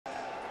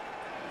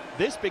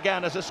This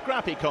began as a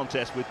scrappy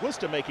contest, with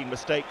Worcester making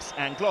mistakes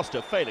and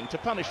Gloucester failing to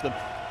punish them.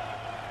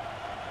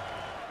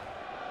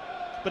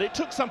 But it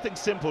took something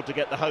simple to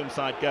get the home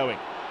side going.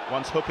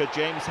 Once hooker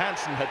James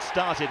Hansen had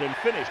started and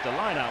finished a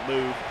line-out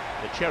move,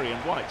 the Cherry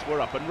and Whites were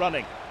up and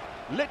running.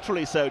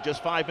 Literally so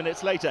just 5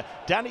 minutes later,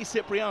 Danny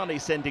Cipriani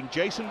sending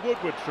Jason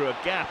Woodward through a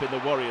gap in the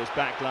Warriors'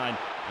 backline,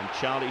 and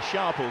Charlie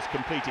Sharples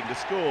completing the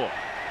score.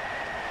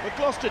 But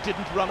Gloucester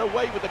didn't run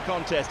away with the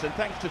contest, and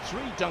thanks to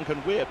 3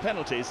 Duncan Weir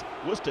penalties,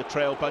 Worcester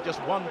trailed by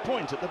just 1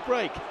 point at the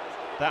break.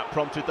 That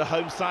prompted the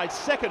home side's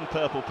second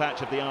purple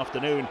patch of the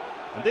afternoon,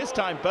 and this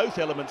time both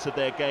elements of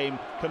their game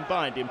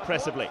combined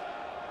impressively.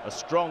 A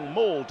strong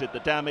maul did the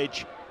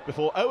damage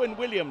before Owen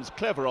Williams'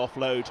 clever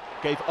offload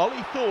gave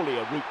Ollie Thorley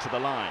a route to the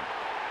line.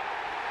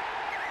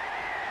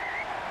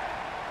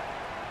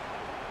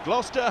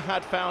 Gloucester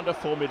had found a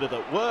formula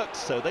that worked,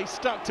 so they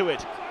stuck to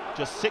it.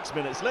 Just 6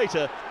 minutes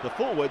later, the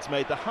forwards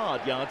made the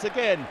hard yards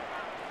again.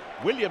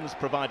 Williams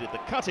provided the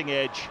cutting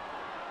edge,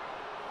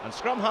 and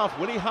scrum half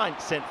Willie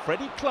Heinz sent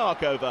Freddie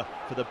Clark over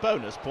for the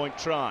bonus point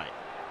try.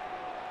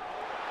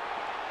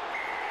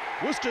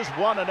 Worcester's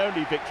one and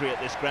only victory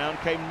at this ground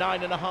came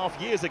 9.5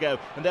 years ago,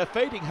 and their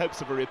fading hopes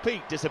of a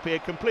repeat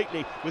disappeared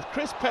completely with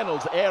Chris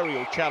Pennell's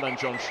aerial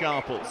challenge on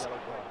Sharples.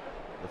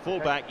 The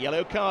fullback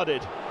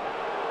yellow-carded,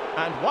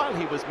 and while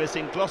he was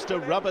missing, Gloucester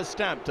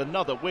rubber-stamped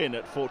another win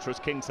at Fortress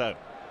Kingsholm.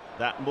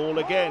 That maul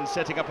again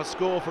setting up a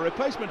score for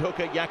replacement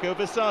hooker Jaco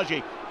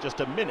Visagi just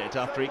a minute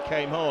after he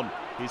came on,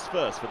 his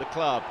first for the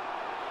club.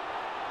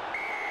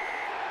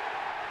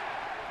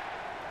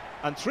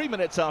 And 3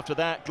 minutes after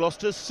that,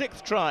 Gloucester's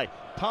 6th try.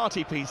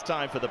 Party piece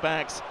time for the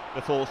backs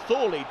before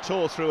Thorley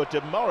tore through a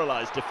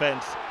demoralised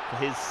defence for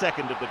his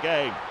second of the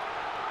game.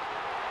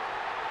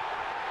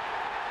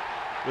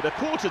 With a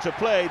quarter to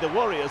play, the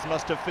Warriors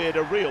must have feared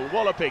a real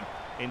walloping.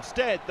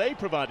 Instead, they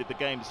provided the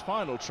game's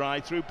final try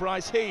through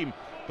Bryce Heem,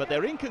 but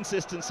their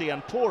inconsistency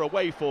and poor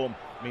away form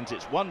means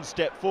it's 1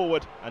 step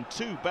forward and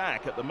 2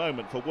 back at the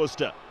moment for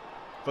Worcester.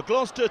 For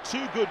Gloucester,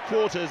 2 good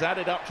quarters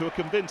added up to a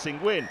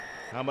convincing win.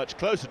 How much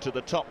closer to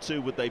the top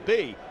 2 would they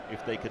be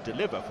if they could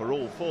deliver for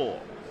all 4?